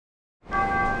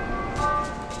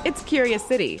It's Curious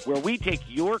City, where we take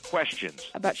your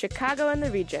questions about Chicago and the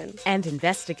region and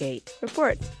investigate,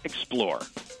 report, explore.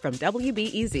 From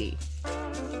WBEZ.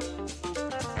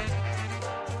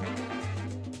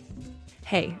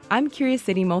 Hey, I'm Curious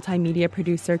City multimedia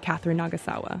producer Catherine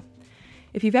Nagasawa.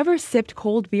 If you've ever sipped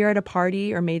cold beer at a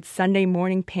party or made Sunday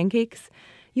morning pancakes,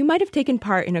 you might have taken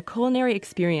part in a culinary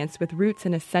experience with roots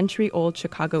in a century-old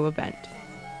Chicago event.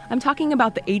 I'm talking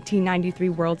about the 1893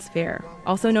 World's Fair,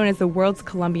 also known as the World's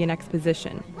Columbian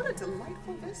Exposition. What a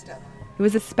delightful vista. It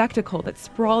was a spectacle that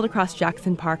sprawled across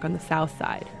Jackson Park on the south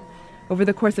side. Over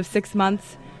the course of 6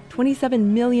 months,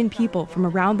 27 million people from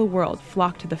around the world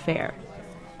flocked to the fair.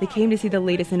 They came to see the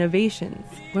latest innovations,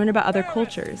 learn about other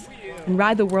cultures, and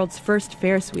ride the world's first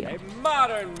Ferris wheel. A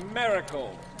modern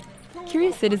miracle.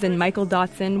 Curious citizen Michael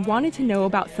Dotson wanted to know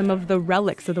about some of the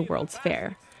relics of the World's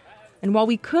Fair. And while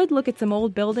we could look at some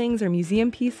old buildings or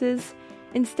museum pieces,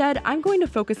 instead, I'm going to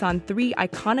focus on 3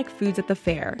 iconic foods at the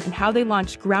fair and how they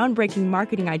launched groundbreaking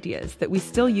marketing ideas that we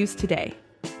still use today.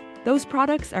 Those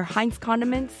products are Heinz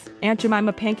condiments, Aunt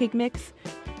Jemima pancake mix,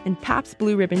 and Pabst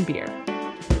Blue Ribbon beer.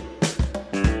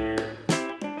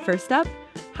 First up,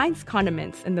 Heinz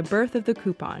condiments and the birth of the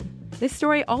coupon. This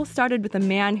story all started with a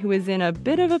man who was in a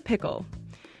bit of a pickle.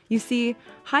 You see,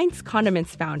 Heinz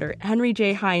Condiments founder Henry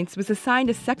J. Heinz was assigned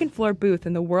a second-floor booth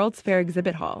in the World's Fair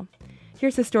exhibit hall.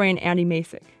 Here's historian Andy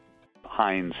Masick.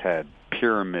 Heinz had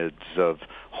pyramids of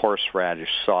horseradish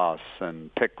sauce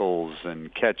and pickles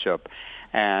and ketchup,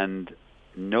 and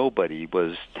nobody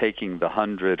was taking the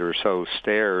 100 or so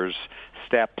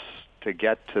steps to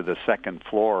get to the second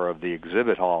floor of the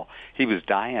exhibit hall. He was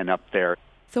dying up there.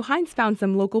 So Heinz found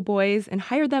some local boys and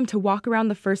hired them to walk around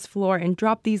the first floor and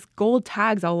drop these gold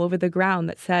tags all over the ground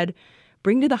that said,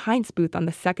 "Bring to the Heinz booth on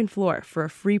the second floor for a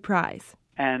free prize."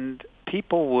 And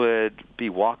people would be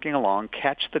walking along,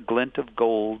 catch the glint of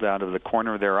gold out of the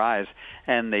corner of their eyes,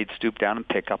 and they'd stoop down and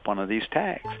pick up one of these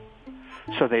tags.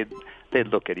 So they'd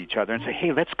look at each other and say,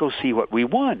 "Hey, let's go see what we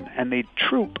won." And they'd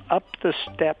troop up the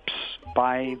steps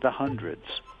by the hundreds,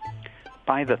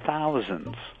 by the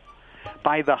thousands,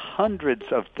 by the hundreds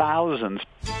of thousands.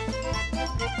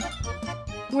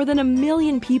 More than 1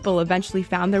 million people eventually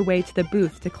found their way to the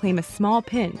booth to claim a small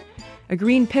pin, a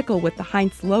green pickle with the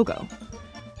Heinz logo.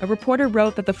 A reporter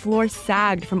wrote that the floor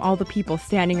sagged from all the people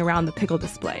standing around the pickle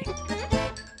display.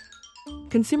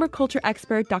 Consumer culture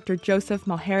expert Dr. Joseph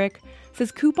Malherek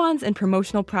says coupons and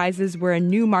promotional prizes were a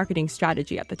new marketing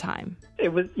strategy at the time.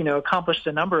 It was, accomplished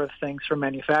a number of things for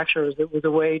manufacturers. It was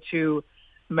a way to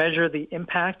measure the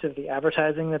impact of the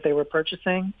advertising that they were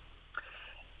purchasing.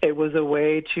 It was a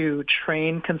way to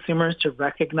train consumers to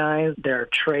recognize their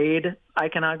trade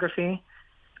iconography.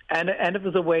 And it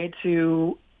was a way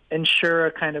to ensure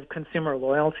a kind of consumer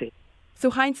loyalty. So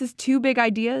Heinz's 2 big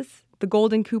ideas, the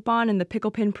golden coupon and the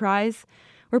pickle pin prize,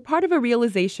 were part of a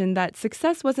realization that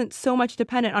success wasn't so much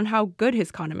dependent on how good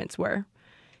his condiments were.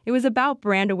 It was about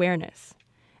brand awareness.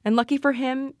 And lucky for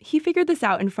him, he figured this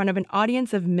out in front of an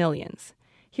audience of millions.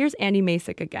 Here's Andy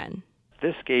Masick again.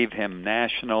 This gave him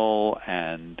national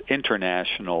and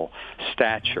international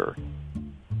stature,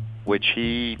 which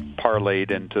he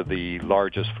parlayed into the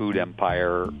largest food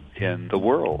empire in the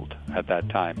world at that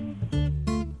time.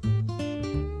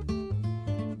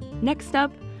 Next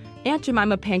up, Aunt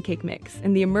Jemima pancake mix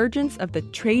and the emergence of the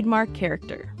trademark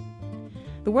character.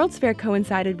 The World's Fair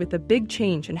coincided with a big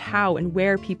change in how and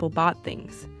where people bought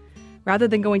things. Rather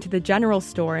than going to the general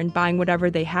store and buying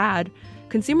whatever they had,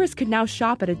 consumers could now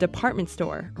shop at a department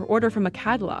store or order from a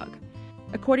catalog.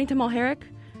 According to Malherek,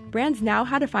 brands now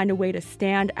had to find a way to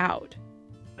stand out.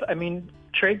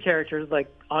 Trade characters like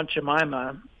Aunt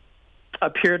Jemima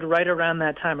appeared right around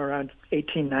that time, around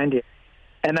 1890.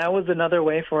 And that was another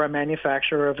way for a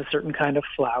manufacturer of a certain kind of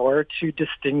flour to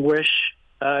distinguish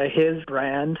his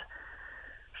brand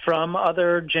from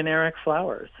other generic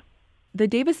flours. The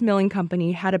Davis Milling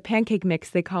Company had a pancake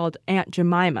mix they called Aunt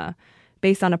Jemima,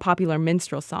 based on a popular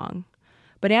minstrel song.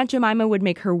 But Aunt Jemima would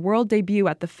make her world debut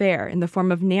at the fair in the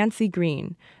form of Nancy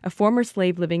Green, a former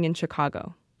slave living in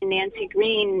Chicago. Nancy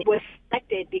Green was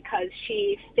selected because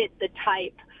she fit the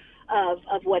type of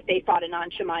what they thought an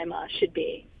Aunt Jemima should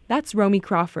be. That's Romy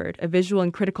Crawford, a visual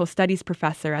and critical studies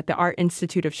professor at the Art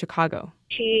Institute of Chicago.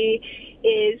 She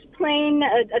is playing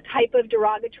a type of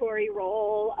derogatory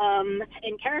role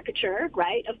in caricature,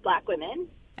 right, of black women.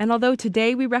 And although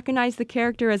today we recognize the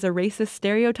character as a racist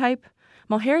stereotype,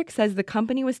 Malherek says the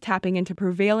company was tapping into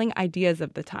prevailing ideas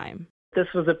of the time. This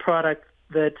was a product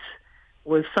that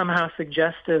was somehow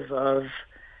suggestive of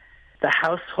the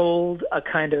household, a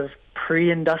kind of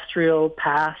pre-industrial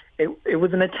past. It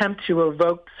was an attempt to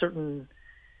evoke certain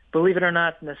believe it or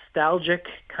not, nostalgic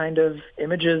kind of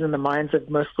images in the minds of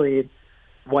mostly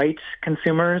white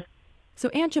consumers. So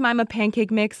Aunt Jemima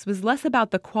pancake mix was less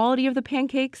about the quality of the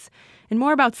pancakes and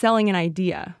more about selling an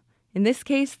idea. In this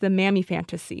case, the mammy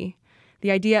fantasy.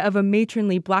 The idea of a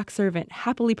matronly black servant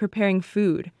happily preparing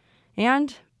food.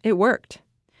 And it worked.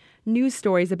 News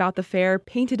stories about the fair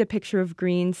painted a picture of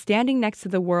Green standing next to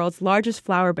the world's largest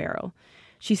flour barrel.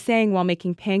 She sang while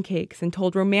making pancakes and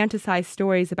told romanticized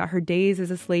stories about her days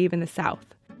as a slave in the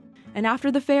South. And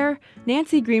after the fair,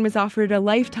 Nancy Green was offered a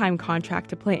lifetime contract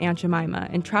to play Aunt Jemima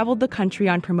and traveled the country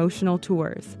on promotional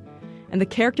tours. And the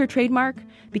character trademark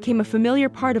became a familiar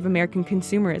part of American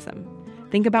consumerism.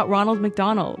 Think about Ronald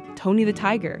McDonald, Tony the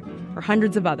Tiger, or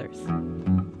hundreds of others.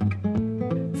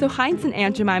 So Heinz and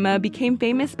Aunt Jemima became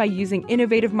famous by using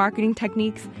innovative marketing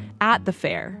techniques at the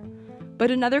fair.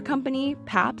 But another company,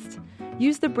 Pabst,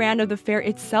 used the brand of the fair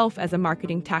itself as a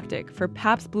marketing tactic for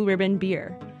Pabst Blue Ribbon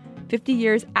beer, 50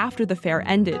 years after the fair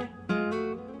ended.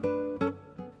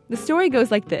 The story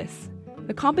goes like this.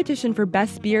 The competition for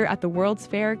best beer at the World's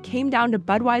Fair came down to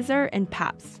Budweiser and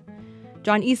Pabst.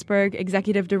 John Eastberg,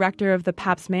 executive director of the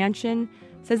Pabst Mansion,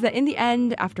 says that in the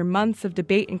end, after months of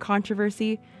debate and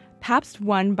controversy, Pabst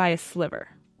won by a sliver.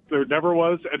 There never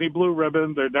was any blue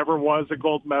ribbon. There never was a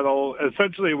gold medal.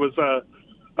 Essentially, it was a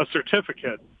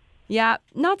certificate. Yeah,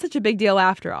 not such a big deal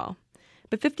after all.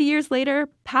 But 50 years later,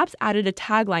 Pabst added a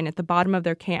tagline at the bottom of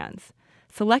their cans,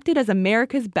 selected as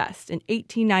America's best in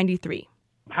 1893.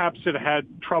 Pabst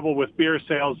had trouble with beer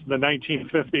sales in the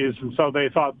 1950s, and so they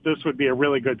thought this would be a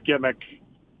really good gimmick.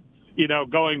 You know,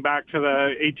 going back to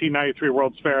the 1893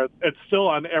 World's Fair, it's still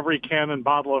on every can and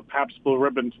bottle of Pabst Blue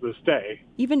Ribbon to this day.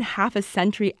 Even half a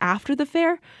century after the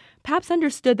fair, Pabst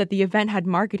understood that the event had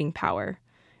marketing power,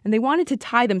 and they wanted to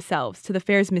tie themselves to the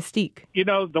fair's mystique. You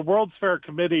know, the World's Fair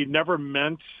Committee never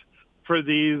meant for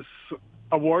these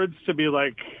awards to be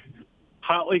like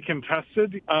hotly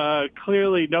contested.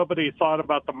 Clearly, nobody thought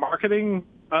about the marketing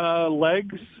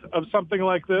legs of something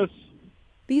like this.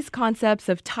 These concepts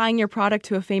of tying your product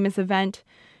to a famous event,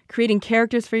 creating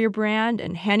characters for your brand,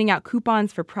 and handing out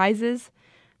coupons for prizes,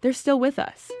 they're still with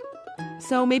us.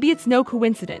 So maybe it's no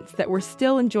coincidence that we're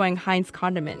still enjoying Heinz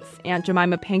condiments, Aunt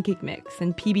Jemima pancake mix,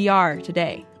 and PBR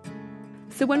today.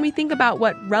 So when we think about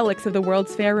what relics of the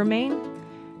World's Fair remain,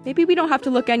 maybe we don't have to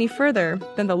look any further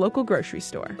than the local grocery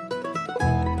store.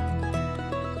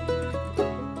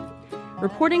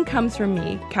 Reporting comes from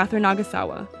me, Catherine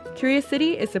Nagasawa. Curious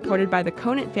City is supported by the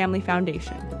Conant Family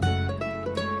Foundation.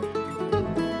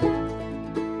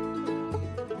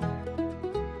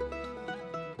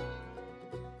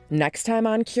 Next time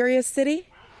on Curious City?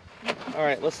 All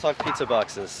right, let's talk pizza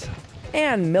boxes.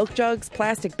 And milk jugs,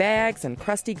 plastic bags, and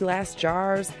crusty glass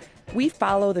jars. We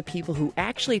follow the people who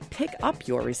actually pick up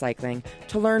your recycling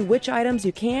to learn which items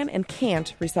you can and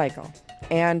can't recycle.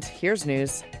 And here's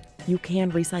news. You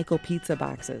can recycle pizza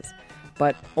boxes,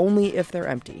 but only if they're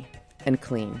empty and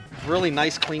clean. Really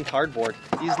nice, clean cardboard.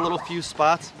 These little few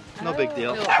spots, no big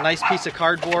deal. Nice piece of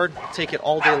cardboard, take it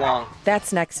all day long.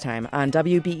 That's next time on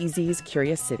WBEZ's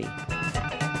Curious City.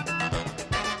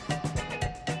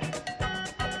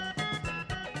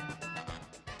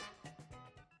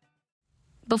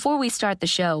 Before we start the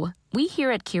show, we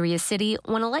here at Curious City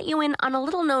want to let you in on a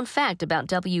little-known fact about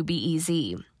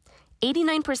WBEZ.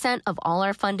 89% of all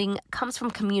our funding comes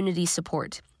from community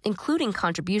support, including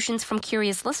contributions from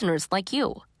curious listeners like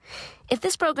you. If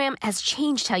this program has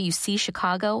changed how you see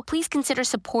Chicago, please consider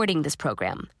supporting this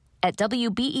program at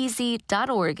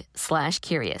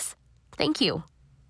wbez.org/curious. Thank you.